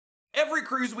Every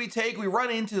cruise we take, we run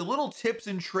into little tips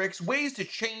and tricks, ways to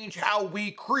change how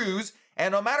we cruise.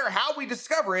 And no matter how we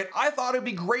discover it, I thought it'd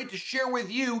be great to share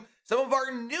with you some of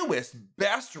our newest,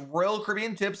 best Royal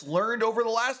Caribbean tips learned over the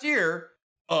last year.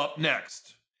 Up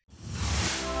next.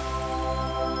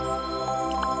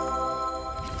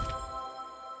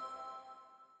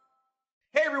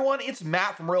 Hey everyone, it's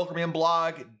Matt from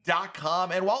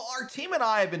RoyalCaribbeanBlog.com. And while our team and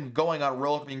I have been going on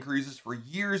Royal Caribbean cruises for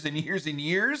years and years and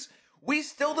years, we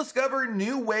still discover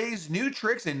new ways, new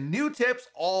tricks, and new tips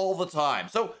all the time.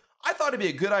 So I thought it'd be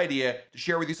a good idea to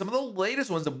share with you some of the latest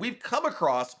ones that we've come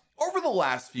across over the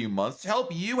last few months to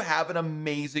help you have an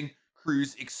amazing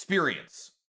cruise experience.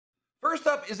 First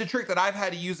up is a trick that I've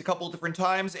had to use a couple of different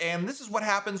times, and this is what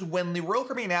happens when the Royal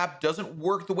Caribbean app doesn't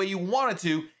work the way you want it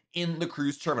to in the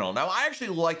cruise terminal. Now, I actually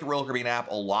like the Royal Caribbean app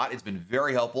a lot. It's been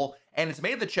very helpful, and it's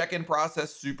made the check-in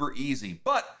process super easy.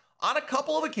 But on a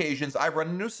couple of occasions, I've run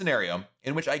into a scenario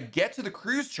in which I get to the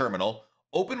cruise terminal,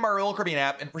 open my Royal Caribbean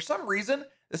app, and for some reason,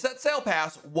 the set sail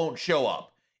pass won't show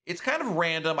up. It's kind of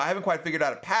random. I haven't quite figured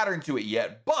out a pattern to it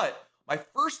yet, but my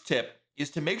first tip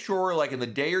is to make sure, like in the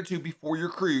day or two before your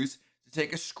cruise, to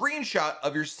take a screenshot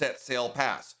of your set sail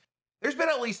pass. There's been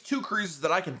at least 2 cruises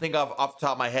that I can think of off the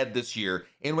top of my head this year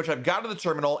in which I've got to the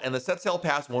terminal and the set sail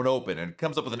pass won't open, and it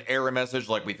comes up with an error message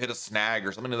like we've hit a snag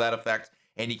or something to that effect,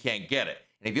 and you can't get it.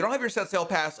 And if you don't have your set sail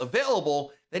pass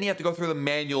available, then you have to go through the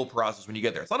manual process when you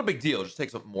get there. It's not a big deal, it just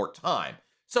takes up more time.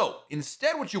 So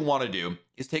instead, what you want to do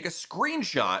is take a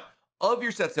screenshot of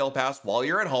your set sail pass while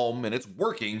you're at home and it's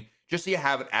working, just so you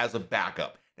have it as a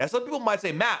backup. Now, some people might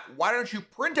say, Matt, why don't you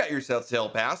print out your set sail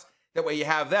pass? That way you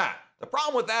have that. The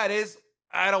problem with that is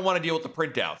I don't want to deal with the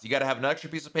printouts. You got to have an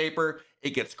extra piece of paper.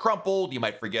 It gets crumpled. You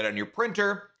might forget it on your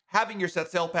printer. Having your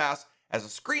set sail pass as a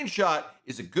screenshot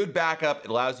is a good backup. It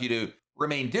allows you to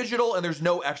remain digital, and there's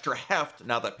no extra heft.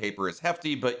 Now that paper is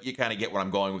hefty, but you kind of get where I'm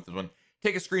going with this one.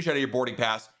 Take a screenshot of your boarding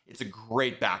pass. It's a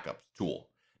great backup tool.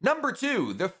 Number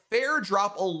 2, the fare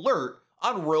drop alert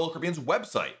on Royal Caribbean's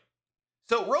website.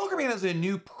 So Royal Caribbean has a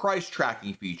new price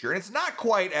tracking feature, and it's not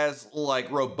quite as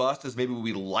robust as maybe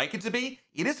we'd like it to be.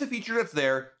 It is a feature that's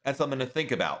there and something to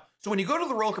think about. So when you go to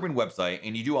the Royal Caribbean website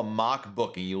and you do a mock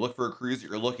booking, you look for a cruise that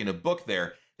you're looking to book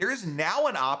there is now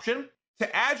an option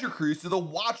to add your cruise to the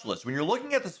watch list. When you're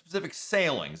looking at the specific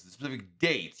sailings, the specific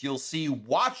dates, you'll see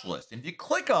watch list. And if you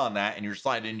click on that and you're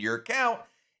signed into your account,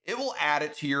 it will add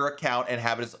it to your account and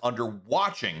have it as under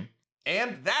watching.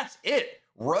 And that's it.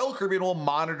 Royal Caribbean will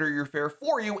monitor your fare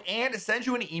for you and send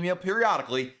you an email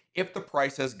periodically if the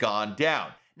price has gone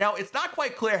down. Now, it's not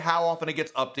quite clear how often it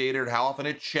gets updated, how often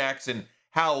it checks, and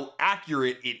how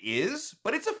accurate it is,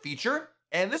 but it's a feature,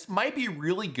 and this might be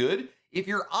really good if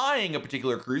you're eyeing a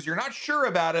particular cruise. You're not sure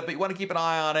about it, but you want to keep an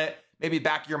eye on it. Maybe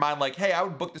back of your mind, like, hey, I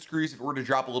would book this cruise if it were to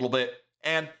drop a little bit.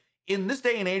 And in this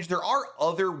day and age, there are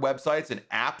other websites and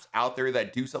apps out there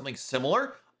that do something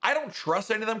similar. I don't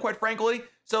trust any of them, quite frankly.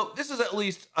 So this is at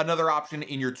least another option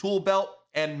in your tool belt,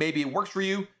 and maybe it works for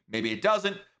you, maybe it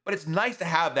doesn't, but it's nice to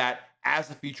have that as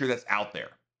a feature that's out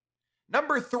there.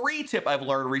 Number 3 tip I've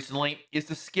learned recently is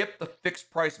to skip the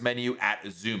fixed price menu at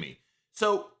Izumi.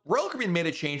 So Royal Caribbean made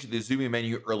a change to the Izumi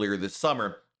menu earlier this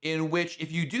summer, in which if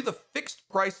you do the fixed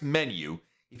price menu,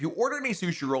 if you order any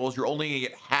sushi rolls, you're only gonna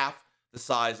get half the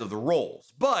size of the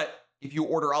rolls. But if you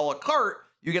order a la carte,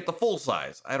 you get the full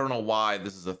size. I don't know why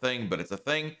this is a thing, but it's a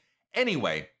thing.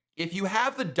 Anyway, if you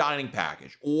have the dining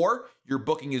package or you're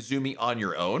booking Izumi on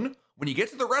your own, when you get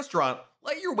to the restaurant,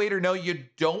 let your waiter know you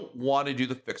don't want to do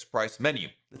the fixed price menu.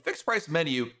 The fixed price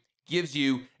menu gives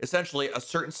you essentially a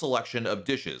certain selection of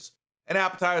dishes. An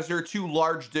appetizer, 2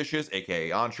 large dishes,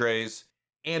 aka entrees,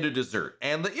 and a dessert.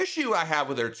 And the issue I have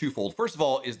with it are twofold. First of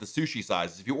all is the sushi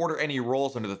size. If you order any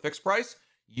rolls under the fixed price,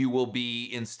 you will be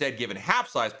instead given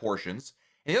half-size portions.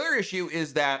 And the other issue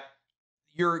is that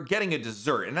you're getting a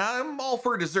dessert. And I'm all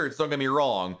for desserts, don't get me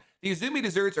wrong. The Izumi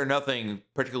desserts are nothing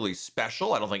particularly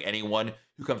special. I don't think anyone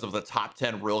who comes up with a top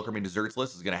 10 Royal Caribbean desserts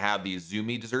list is going to have the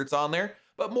Izumi desserts on there.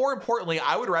 But more importantly,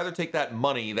 I would rather take that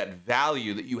money, that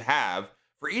value that you have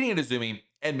for eating at Izumi,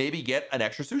 and maybe get an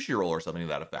extra sushi roll or something to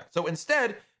that effect. So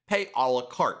instead, pay a la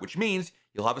carte, which means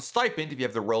you'll have a stipend if you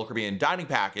have the Royal Caribbean dining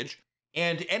package,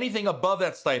 and anything above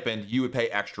that stipend, you would pay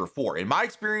extra for. In my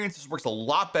experience, this works a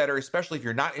lot better, especially if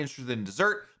you're not interested in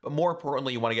dessert, but more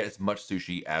importantly, you want to get as much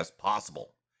sushi as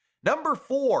possible. Number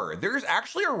 4, there's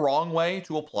actually a wrong way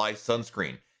to apply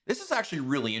sunscreen. This is actually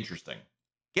really interesting.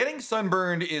 Getting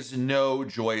sunburned is no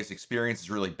joyous experience. It's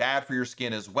really bad for your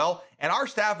skin as well. And our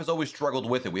staff has always struggled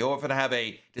with it. We often have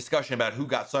a discussion about who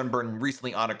got sunburned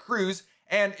recently on a cruise.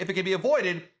 And if it can be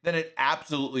avoided, then it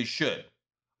absolutely should.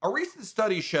 A recent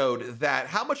study showed that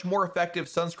how much more effective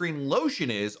sunscreen lotion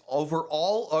is over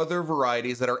all other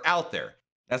varieties that are out there.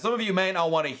 Now, some of you may not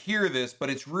want to hear this,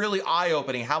 but it's really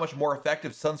eye-opening how much more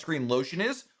effective sunscreen lotion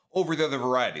is over the other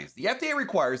varieties. The FDA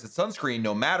requires that sunscreen,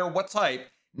 no matter what type,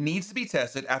 needs to be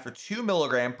tested after 2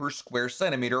 milligrams per square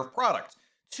centimeter of product.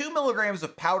 2 milligrams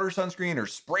of powder sunscreen or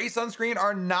spray sunscreen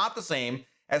are not the same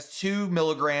as 2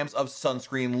 milligrams of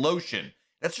sunscreen lotion.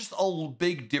 That's just a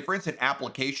big difference in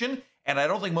application, and I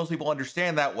don't think most people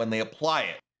understand that when they apply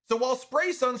it. So while spray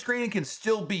sunscreen can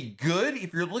still be good,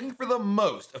 if you're looking for the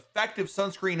most effective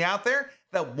sunscreen out there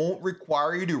that won't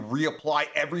require you to reapply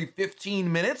every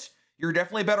 15 minutes, you're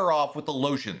definitely better off with the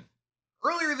lotion.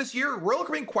 Earlier this year, Royal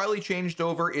Caribbean quietly changed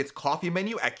over its coffee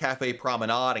menu at Cafe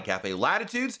Promenade and Cafe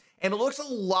Latitudes, and it looks a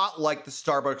lot like the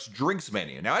Starbucks drinks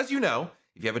menu. Now, as you know,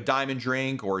 if you have a diamond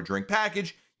drink or a drink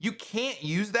package, you can't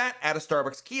use that at a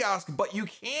Starbucks kiosk, but you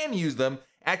can use them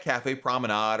at Cafe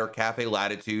Promenade or Cafe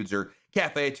Latitudes or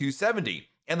Cafe 270.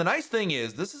 And the nice thing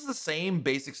is, this is the same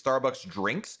basic Starbucks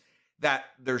drinks that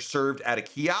they're served at a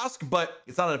kiosk, but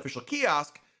it's not an official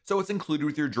kiosk, so it's included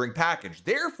with your drink package.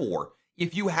 Therefore,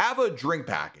 if you have a drink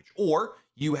package or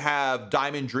you have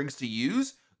diamond drinks to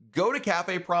use, go to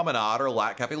Cafe Promenade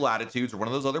or Cafe Latitudes or one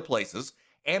of those other places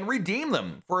and redeem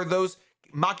them for those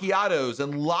macchiatos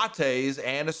and lattes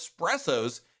and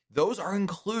espressos. Those are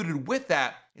included with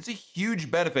that. It's a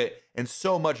huge benefit and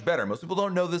so much better. Most people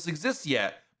don't know this exists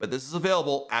yet, but this is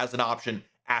available as an option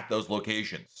at those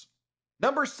locations.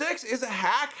 Number 6 is a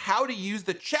hack how to use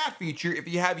the chat feature if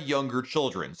you have younger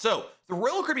children. So the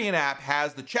Royal Caribbean app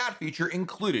has the chat feature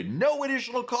included, no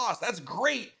additional cost. That's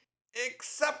great,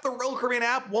 except the Royal Caribbean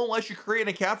app won't let you create an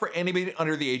account for anybody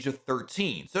under the age of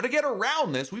 13. So to get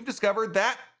around this, we've discovered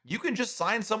that you can just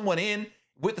sign someone in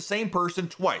with the same person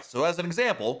twice. So as an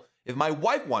example, if my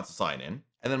wife wants to sign in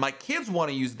and then my kids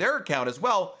want to use their account as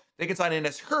well, they can sign in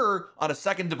as her on a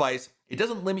second device. It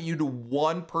doesn't limit you to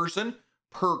one person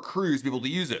per cruise to be able to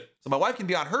use it. So my wife can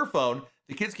be on her phone,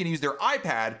 the kids can use their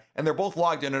iPad, and they're both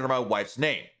logged in under my wife's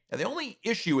name. Now, the only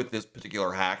issue with this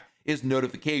particular hack is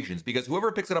notifications, because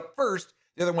whoever picks it up first,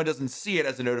 the other one doesn't see it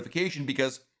as a notification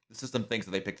because the system thinks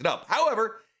that they picked it up.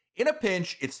 However, in a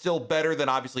pinch, it's still better than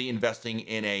obviously investing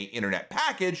in a internet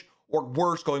package, or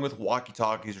worse, going with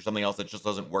walkie-talkies or something else that just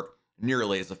doesn't work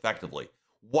nearly as effectively.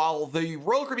 While the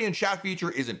Royal Caribbean chat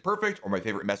feature isn't perfect or my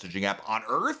favorite messaging app on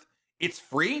earth, it's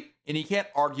free and you can't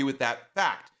argue with that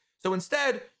fact. So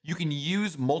instead, you can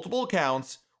use multiple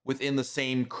accounts within the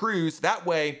same cruise. That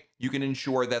way, you can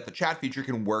ensure that the chat feature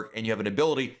can work and you have an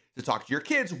ability to talk to your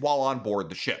kids while on board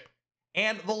the ship.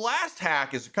 And the last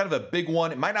hack is kind of a big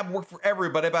one. It might not work for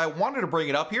everybody, but I wanted to bring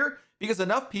it up here because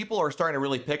enough people are starting to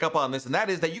really pick up on this, and that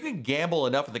is that you can gamble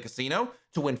enough in the casino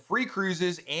to win free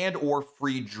cruises and or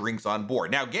free drinks on board.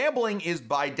 Now, gambling is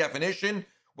by definition,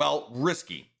 well,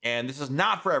 risky, and this is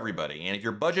not for everybody. And if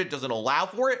your budget doesn't allow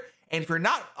for it, and if you're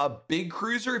not a big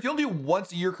cruiser, if you only do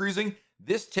once a year cruising,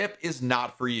 this tip is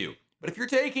not for you. But if you're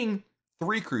taking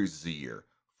 3 cruises a year,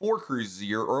 4 cruises a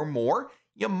year or more,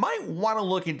 you might want to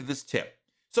look into this tip.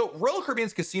 So Royal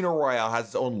Caribbean's Casino Royale has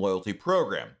its own loyalty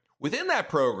program. Within that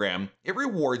program, it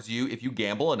rewards you if you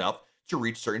gamble enough to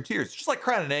reach certain tiers. It's just like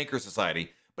Crown and Anchor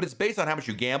Society, but it's based on how much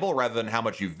you gamble rather than how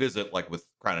much you visit, like with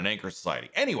Crown and Anchor Society.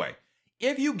 Anyway,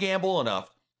 if you gamble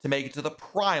enough to make it to the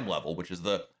Prime level, which is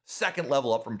the second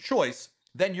level up from Choice,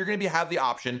 then you're going to have the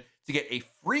option to get a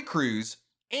free cruise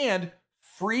and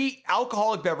free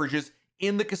alcoholic beverages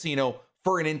in the casino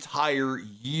for an entire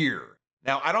year.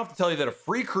 Now, I don't have to tell you that a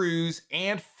free cruise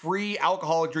and free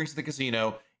alcoholic drinks in the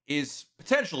casino is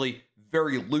potentially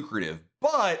very lucrative,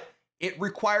 but it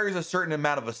requires a certain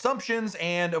amount of assumptions,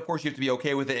 and of course you have to be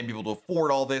okay with it and be able to afford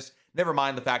all this. Never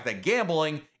mind the fact that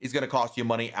gambling is going to cost you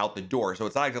money out the door. So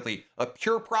it's not exactly a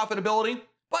pure profitability,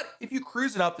 but if you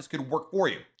cruise enough, this could work for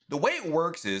you. The way it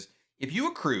works is if you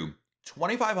accrue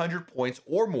 2,500 points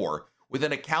or more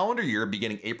within a calendar year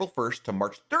beginning April 1st to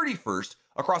March 31st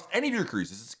across any of your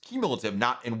cruises, it's cumulative,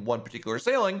 not in one particular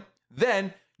sailing,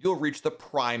 then you'll reach the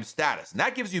Prime status. And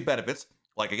that gives you benefits,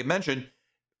 like I mentioned,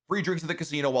 free drinks at the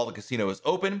casino while the casino is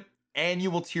open, and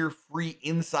you will tier free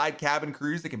inside cabin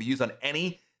cruise that can be used on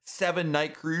any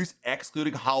 7-night cruise,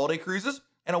 excluding holiday cruises,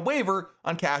 and a waiver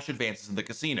on cash advances in the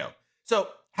casino. So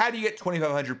how do you get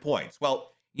 2,500 points? Well,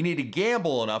 you need to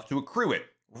gamble enough to accrue it.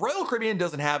 Royal Caribbean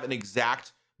doesn't have an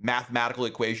exact mathematical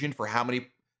equation for how many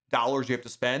dollars you have to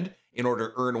spend in order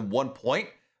to earn 1 point,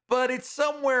 but it's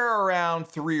somewhere around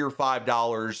 $3 or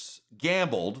 $5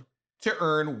 gambled to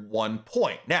earn 1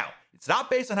 point. Now, it's not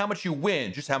based on how much you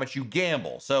win, just how much you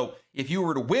gamble. So if you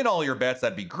were to win all your bets,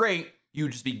 that'd be great.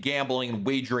 You'd just be gambling and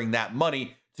wagering that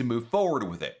money to move forward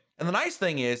with it. And the nice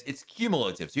thing is it's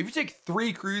cumulative. So if you take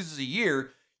 3 cruises a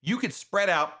year, you could spread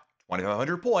out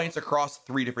 2,500 points across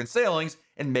 3 different sailings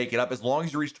and make it up as long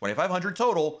as you reach 2,500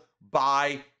 total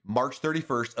by March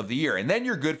 31st of the year. And then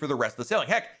you're good for the rest of the sailing.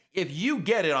 Heck, if you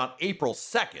get it on April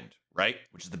 2nd, right,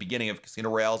 which is the beginning of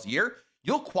Casino Royale's year,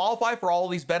 you'll qualify for all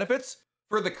of these benefits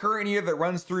for the current year that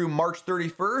runs through March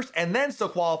 31st, and then still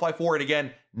qualify for it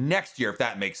again next year, if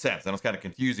that makes sense. I was kind of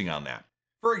confusing on that.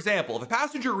 For example, if a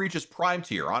passenger reaches Prime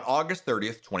Tier on August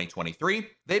 30th, 2023,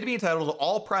 they'd be entitled to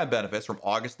all Prime benefits from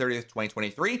August 30th,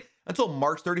 2023 until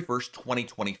March 31st,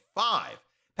 2025.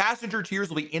 Passenger tiers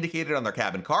will be indicated on their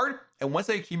cabin card, and once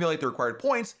they accumulate the required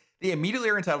points, they immediately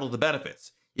are entitled to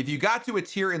benefits. If you got to a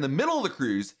tier in the middle of the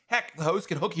cruise, heck, the host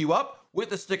can hook you up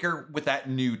with a sticker with that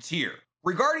new tier.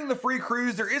 Regarding the free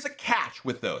cruise, there is a catch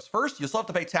with those. First, you'll still have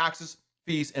to pay taxes,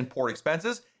 fees, and port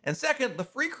expenses. And second, the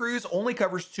free cruise only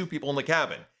covers 2 people in the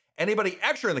cabin. Anybody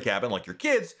extra in the cabin, like your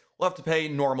kids, will have to pay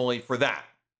normally for that.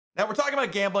 Now, we're talking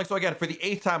about gambling, so again, for the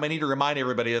 8th time, I need to remind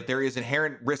everybody that there is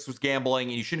inherent risks with gambling,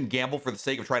 and you shouldn't gamble for the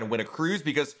sake of trying to win a cruise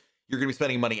because you're going to be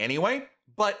spending money anyway.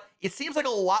 But it seems like a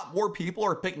lot more people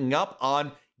are picking up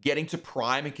on getting to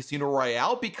Prime and Casino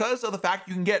Royale because of the fact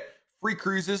you can get free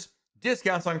cruises,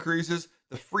 discounts on cruises,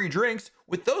 the free drinks.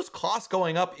 With those costs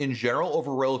going up in general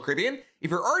over Royal Caribbean, if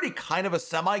you're already kind of a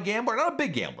semi-gambler, not a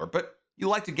big gambler, but you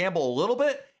like to gamble a little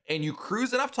bit and you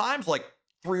cruise enough times, like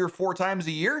 3 or 4 times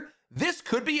a year, this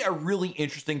could be a really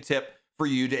interesting tip for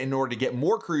you in order to get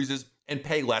more cruises and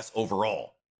pay less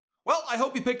overall. Well, I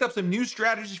hope you picked up some new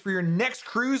strategies for your next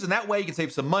cruise, and that way you can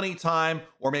save some money, time,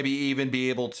 or maybe even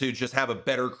be able to just have a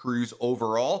better cruise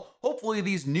overall. Hopefully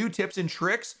these new tips and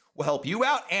tricks will help you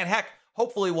out, and heck,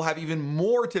 hopefully we'll have even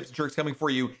more tips and tricks coming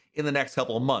for you in the next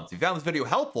couple of months. If you found this video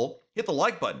helpful, hit the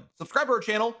like button, subscribe to our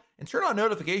channel, and turn on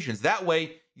notifications. That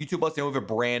way, YouTube lets you know we have a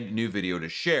brand new video to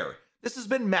share. This has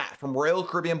been Matt from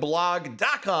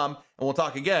RoyalCaribbeanBlog.com, and we'll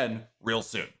talk again real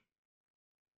soon.